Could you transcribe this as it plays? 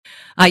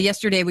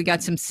Yesterday, we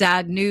got some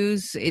sad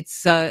news.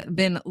 It's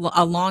been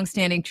a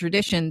long-standing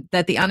tradition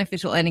that the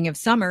unofficial ending of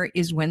summer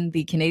is when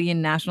the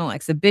Canadian National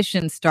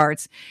Exhibition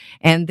starts.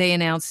 And they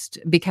announced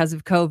because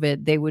of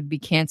COVID, they would be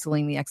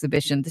canceling the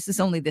exhibition. This is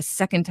only the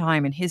second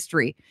time in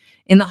history,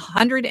 in the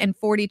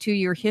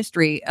 142-year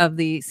history of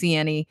the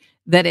CNE,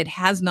 that it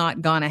has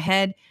not gone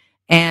ahead.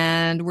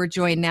 And we're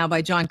joined now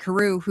by John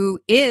Carew, who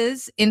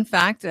is, in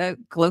fact,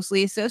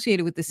 closely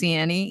associated with the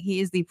CNE.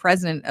 He is the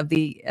president of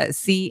the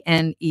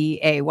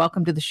CNEA.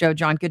 Welcome to the show,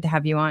 John. Good to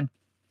have you on.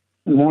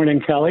 Good morning,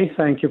 Kelly.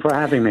 Thank you for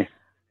having me.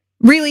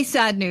 Really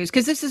sad news,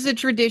 because this is a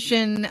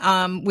tradition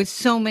with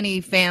so many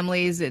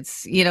families.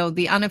 It's,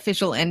 the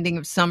unofficial ending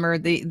of summer,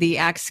 the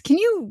acts. Can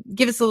you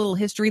give us a little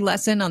history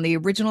lesson on the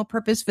original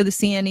purpose for the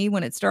CNE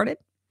when it started?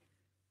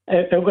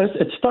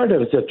 It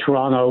started as a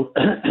Toronto,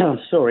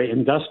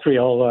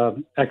 industrial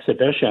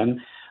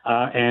exhibition,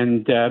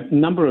 and a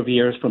number of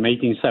years from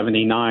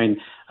 1879,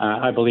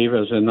 I believe it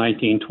was in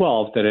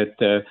 1912, that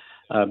it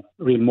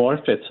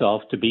remorphed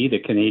itself to be the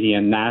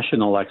Canadian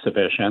National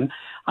Exhibition.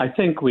 I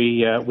think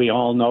we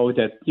all know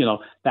that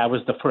that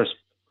was the first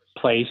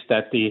place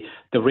that the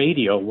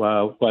radio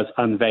was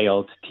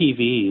unveiled,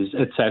 TVs,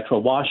 etc.,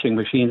 washing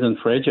machines and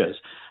fridges.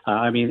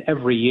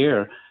 Every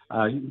year.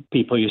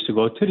 People used to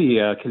go to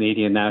the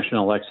Canadian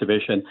National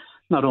Exhibition,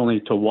 not only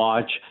to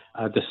watch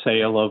the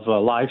sale of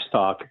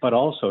livestock, but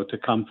also to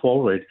come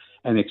forward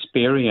and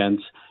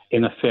experience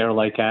in a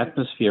fair-like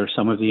atmosphere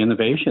some of the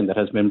innovation that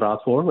has been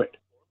brought forward.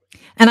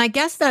 And I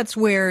guess that's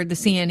where the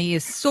CNE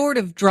has sort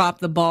of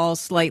dropped the ball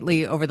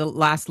slightly over the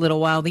last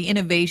little while. The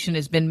innovation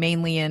has been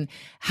mainly in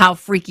how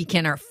freaky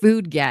can our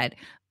food get.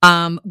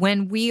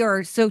 When we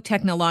are so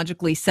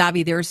technologically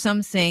savvy, there are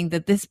some saying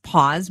that this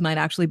pause might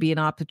actually be an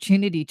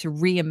opportunity to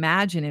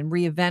reimagine and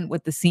reinvent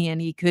what the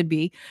CNE could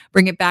be,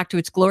 bring it back to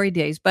its glory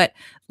days. But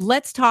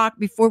let's talk,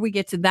 before we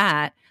get to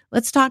that,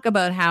 let's talk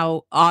about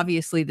how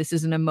obviously this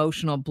is an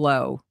emotional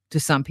blow to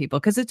some people,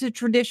 because it's a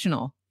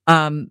traditional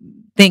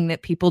thing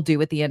that people do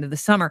at the end of the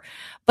summer.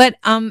 But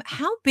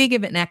how big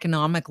of an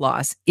economic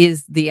loss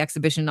is the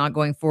exhibition not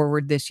going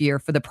forward this year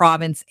for the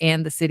province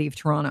and the city of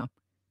Toronto?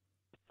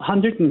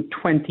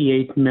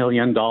 $128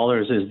 million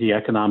is the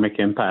economic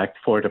impact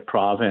for the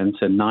province,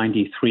 and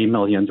 $93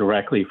 million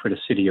directly for the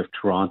city of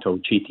Toronto,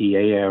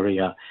 GTA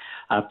area.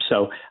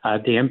 So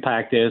the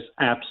impact is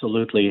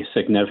absolutely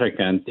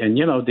significant. And,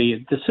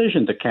 the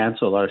decision to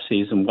cancel our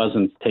season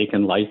wasn't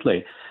taken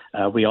lightly.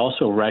 We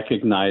also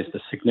recognize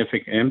the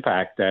significant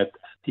impact that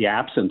the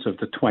absence of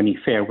the 20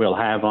 fair will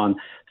have on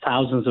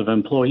thousands of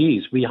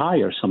employees. We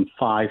hire some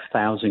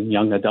 5,000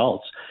 young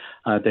adults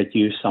that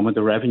use some of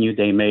the revenue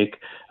they make,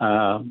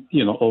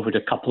 over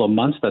the couple of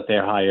months that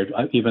they're hired,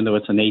 even though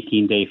it's an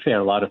 18-day fair.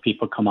 A lot of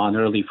people come on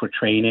early for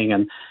training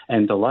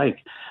and the like,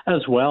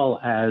 as well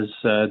as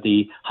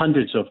the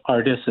hundreds of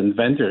artists and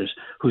vendors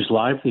whose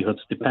livelihoods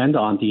depend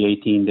on the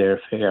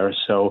 18-day fair.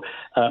 So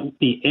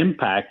the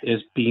impact is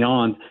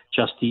beyond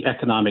just the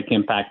economic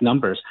impact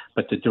numbers,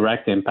 but the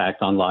direct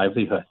impact on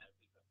livelihood.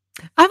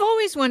 I've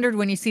always wondered,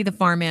 when you see the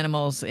farm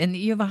animals, and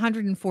you have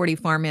 140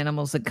 farm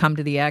animals that come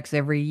to the X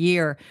every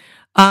year,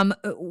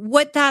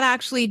 what that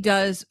actually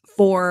does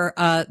for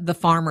the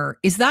farmer.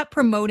 Is that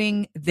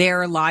promoting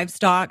their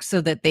livestock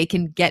so that they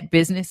can get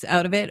business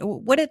out of it?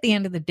 What, at the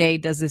end of the day,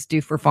 does this do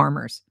for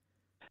farmers?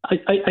 I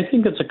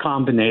think it's a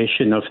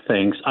combination of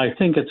things. I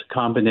think it's a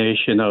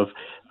combination of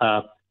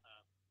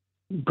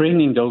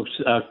bringing those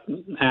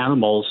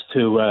animals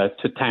to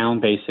town,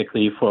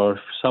 basically, for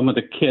some of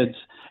the kids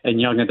and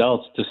young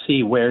adults to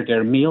see where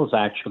their meals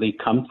actually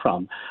come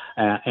from.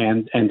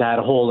 And that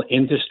whole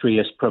industry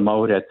is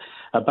promoted.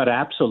 But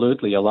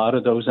absolutely, a lot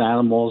of those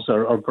animals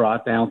are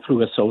brought down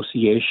through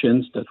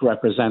associations that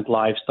represent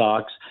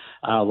livestock,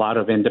 a lot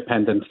of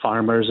independent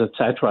farmers,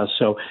 etc.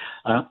 So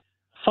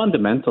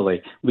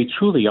fundamentally, we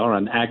truly are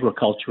an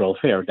agricultural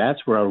fair. That's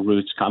where our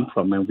roots come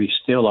from, and we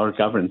still are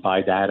governed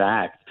by that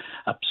act.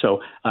 So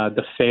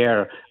the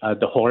fair,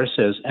 the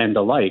horses, and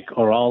the like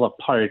are all a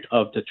part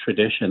of the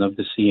tradition of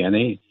the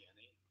CNE.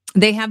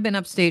 They have been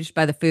upstaged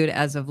by the food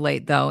as of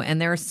late, though, and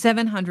there are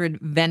 700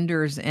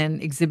 vendors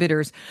and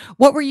exhibitors.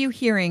 What were you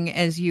hearing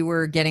as you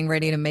were getting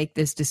ready to make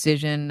this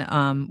decision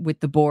with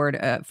the board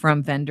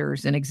from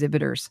vendors and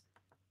exhibitors?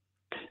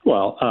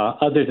 Well,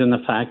 other than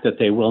the fact that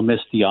they will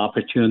miss the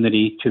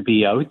opportunity to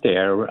be out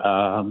there,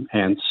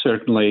 and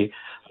certainly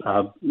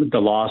the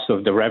loss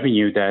of the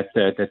revenue that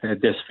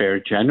this fair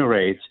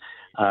generates.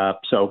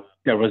 So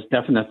there was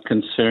definite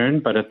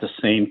concern, but at the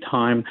same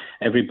time,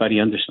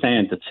 everybody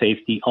understands that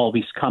safety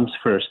always comes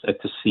first at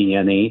the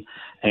CNE.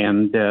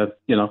 And,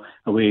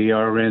 we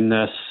are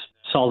in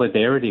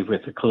solidarity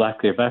with the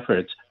collective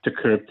efforts to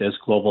curb this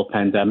global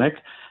pandemic.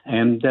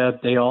 And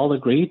they all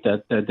agreed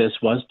that this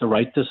was the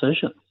right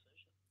decision.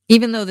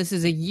 Even though this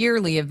is a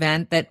yearly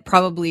event that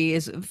probably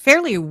is a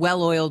fairly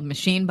well-oiled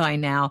machine by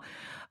now,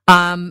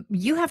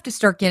 you have to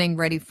start getting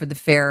ready for the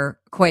fair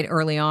quite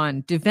early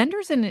on. Do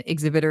vendors and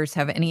exhibitors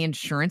have any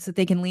insurance that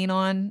they can lean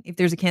on if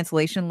there's a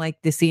cancellation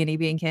like the CNE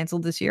being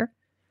canceled this year?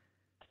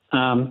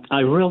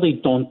 I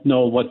really don't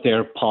know what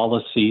their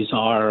policies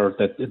are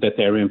that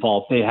they're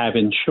involved. They have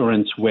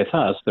insurance with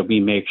us that we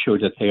make sure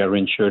that they are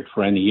insured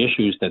for any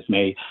issues that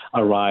may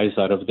arise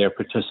out of their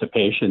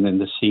participation in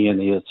the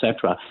CNE, et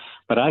cetera.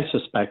 But I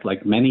suspect,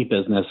 like many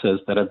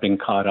businesses that have been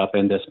caught up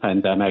in this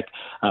pandemic,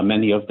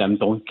 many of them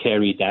don't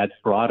carry that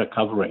broader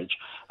coverage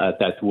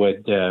that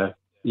would,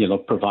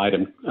 provide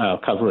them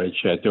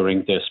coverage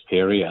during this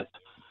period.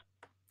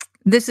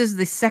 This is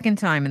the second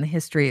time in the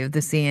history of the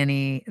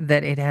CNE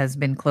that it has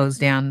been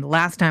closed down. The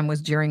last time was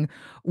during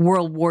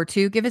World War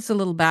II. Give us a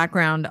little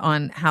background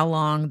on how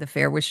long the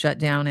fair was shut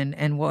down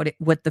and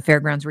what the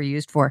fairgrounds were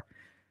used for.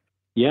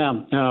 Yeah,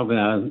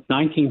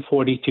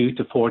 1942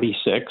 to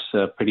 46,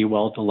 pretty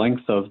well the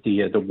length of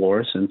the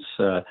war since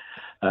through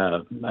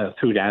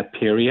that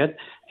period.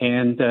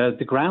 And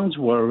the grounds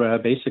were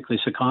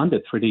basically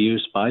seconded for the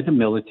use by the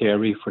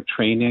military for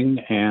training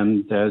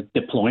and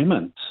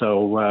deployment.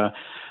 So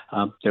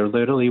there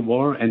literally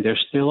were, and there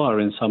still are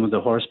in some of the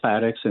horse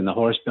paddocks, in the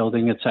horse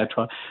building,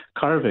 etc.,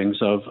 carvings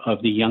of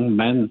the young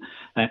men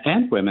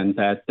and women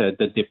that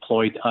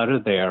deployed out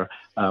of there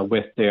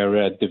with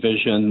their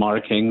division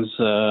markings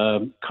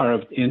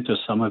carved into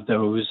some of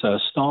those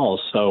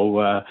stalls.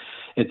 So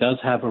it does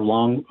have a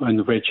long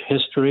and rich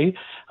history.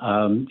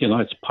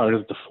 It's part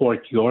of the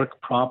Fort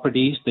York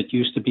properties that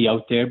used to be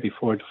out there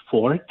before the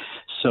fort.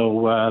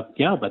 So,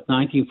 but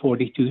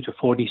 1942 to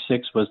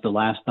 46 was the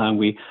last time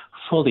we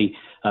fully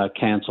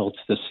canceled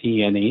the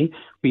CNE.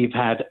 We've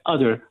had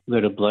other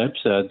little blips.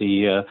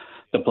 The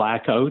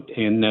blackout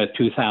in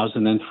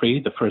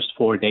 2003, the first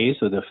 4 days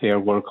of the fair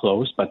were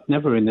closed, but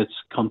never in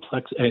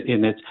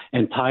its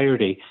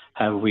entirety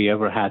have we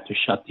ever had to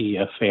shut the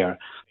fair.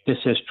 This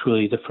is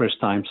truly the first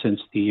time since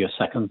the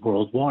Second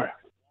World War.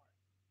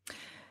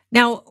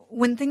 Now,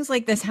 when things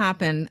like this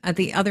happen at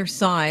the other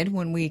side,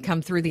 when we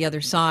come through the other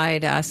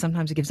side,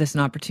 sometimes it gives us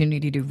an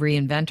opportunity to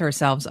reinvent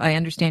ourselves. I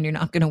understand you're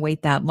not going to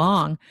wait that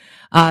long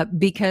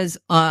because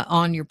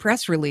on your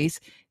press release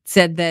it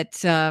said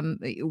that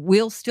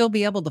we'll still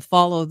be able to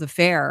follow the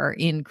fair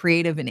in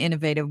creative and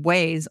innovative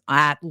ways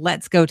at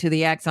Let's Go to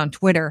the X on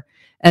Twitter,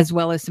 as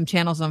well as some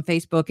channels on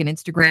Facebook and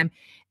Instagram.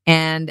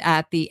 And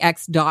at the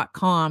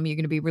X.com, you're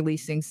going to be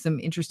releasing some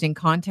interesting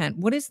content.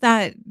 What is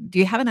that? Do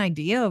you have an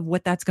idea of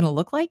what that's going to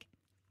look like?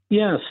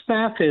 Yeah,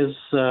 staff is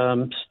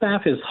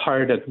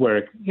hard at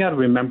work. You got to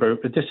remember,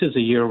 this is a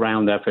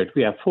year-round effort.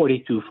 We have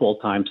 42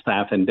 full-time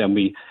staff, and then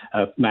we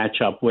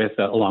match up with,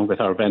 along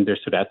with our vendors,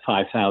 to that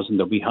 5,000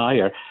 that we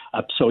hire.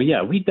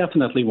 We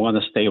definitely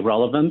want to stay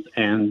relevant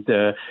and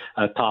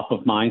top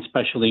of mind,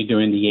 especially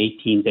during the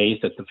 18 days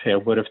that the fair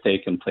would have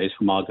taken place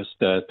from August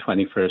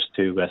 21st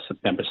to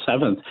September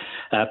 7th.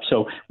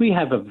 So we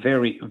have a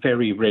very,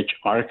 very rich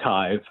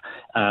archive.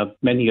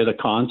 Many of the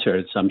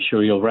concerts, I'm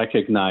sure you'll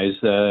recognize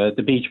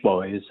the Beach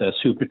Boys,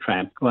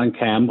 Supertramp, Glen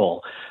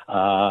Campbell,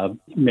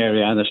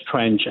 Marianas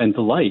Trench, and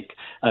the like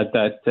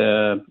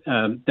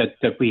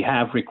that we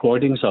have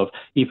recordings of,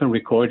 even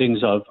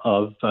recordings of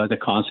the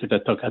concert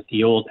that took at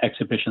the old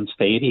exhibition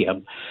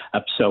stadium.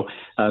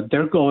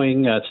 They're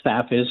going,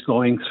 staff is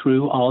going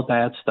through all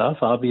that stuff.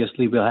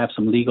 Obviously, we'll have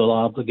some legal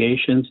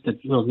obligations that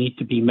will need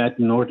to be met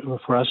in order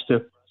for us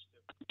to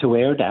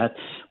air that,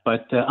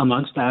 but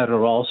amongst that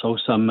are also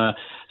some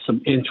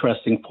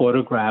interesting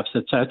photographs,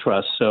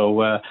 etc.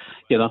 So,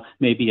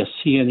 maybe a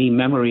CNE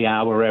memory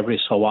hour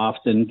every so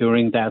often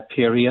during that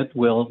period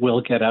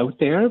will get out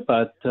there.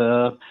 But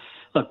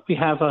look, we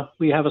have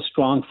a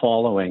strong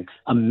following.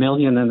 1.5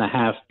 million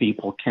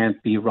people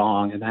can't be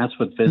wrong, and that's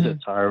what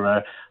visits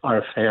our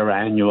fair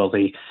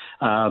annually.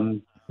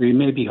 We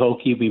may be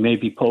hokey, we may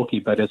be pokey,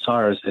 but it's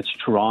ours. It's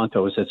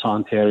Toronto's, it's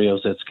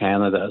Ontario's, it's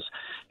Canada's.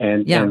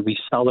 And we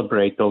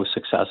celebrate those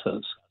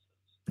successes.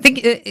 I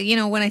think,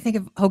 when I think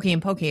of hokey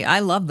and pokey, I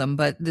love them,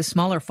 but the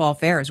smaller fall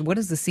fairs, what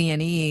does the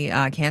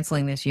CNE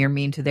canceling this year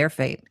mean to their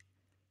fate?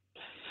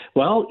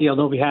 Well,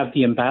 we have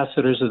the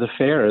ambassadors of the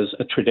fairs,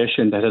 a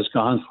tradition that has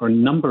gone for a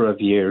number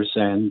of years.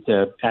 And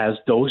as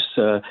those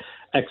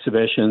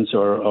exhibitions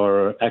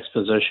or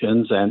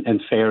expositions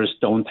and fairs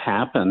don't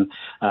happen,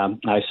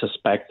 I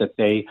suspect that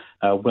they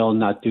will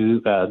not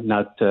be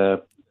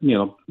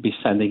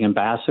sending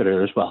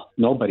ambassadors. Well,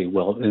 nobody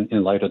will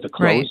in light of the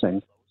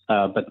closing.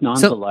 Right. But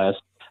nonetheless,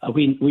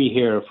 we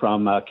hear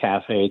from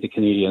CAFE, the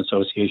Canadian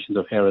Association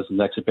of Fairs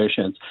and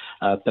Exhibitions,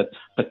 that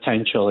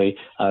potentially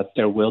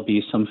there will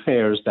be some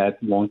fairs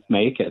that won't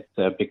make it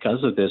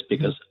because of this,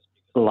 because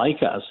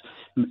like us,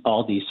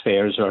 all these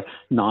fairs are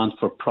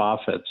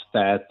non-for-profits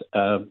that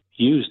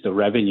use the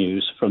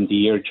revenues from the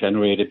year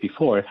generated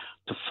before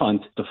to fund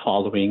the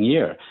following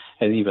year.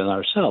 And even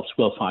ourselves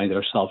will find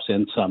ourselves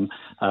in some,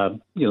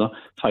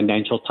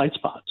 financial tight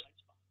spots.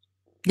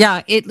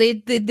 Yeah,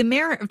 the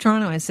mayor of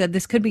Toronto has said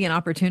this could be an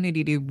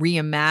opportunity to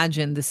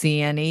reimagine the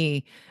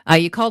CNE.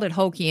 You called it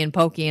hokey and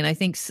pokey, and I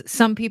think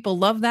some people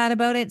love that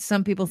about it.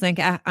 Some people think,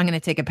 I'm going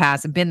to take a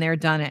pass. I've been there,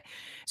 done it.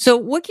 So,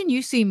 what can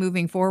you see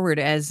moving forward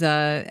as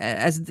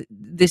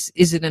this?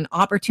 Is it an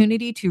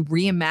opportunity to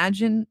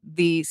reimagine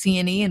the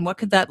CNE, and what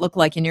could that look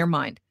like in your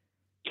mind?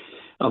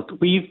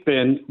 We've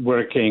been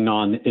working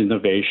on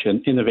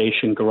innovation.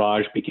 Innovation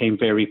Garage became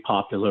very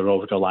popular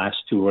over the last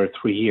 2 or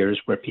 3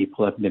 years, where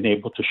people have been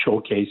able to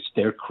showcase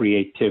their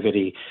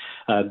creativity.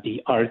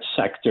 The art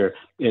sector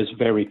is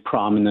very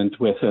prominent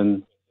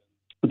within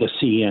the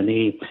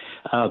CNE.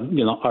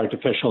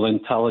 Artificial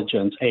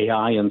intelligence,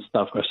 AI, and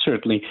stuff are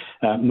certainly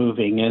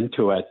moving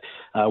into it.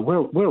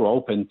 We're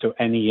open to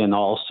any and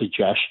all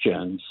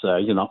suggestions.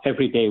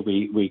 Every day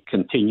we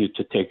continue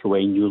to take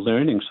away new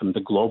learnings from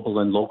the global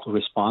and local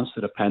response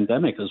to the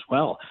pandemic as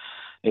well.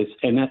 It's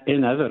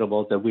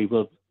inevitable that we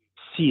will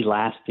see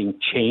lasting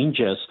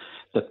changes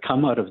that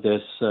come out of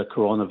this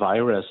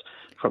coronavirus,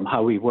 from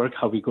how we work,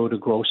 how we go to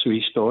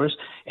grocery stores,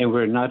 and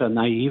we're not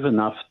naive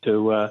enough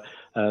to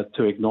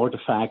ignore the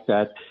fact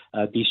that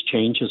these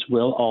changes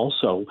will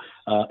also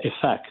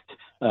affect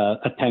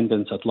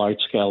attendance at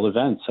large-scale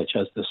events such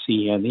as the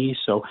CNE.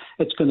 So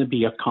it's going to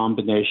be a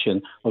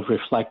combination of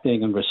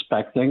reflecting and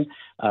respecting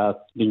the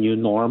new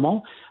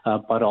normal,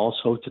 but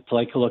also to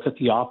take a look at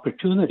the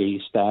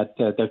opportunities that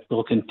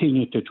will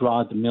continue to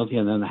draw the 1.5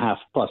 million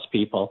plus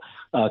people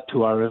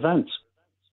to our events.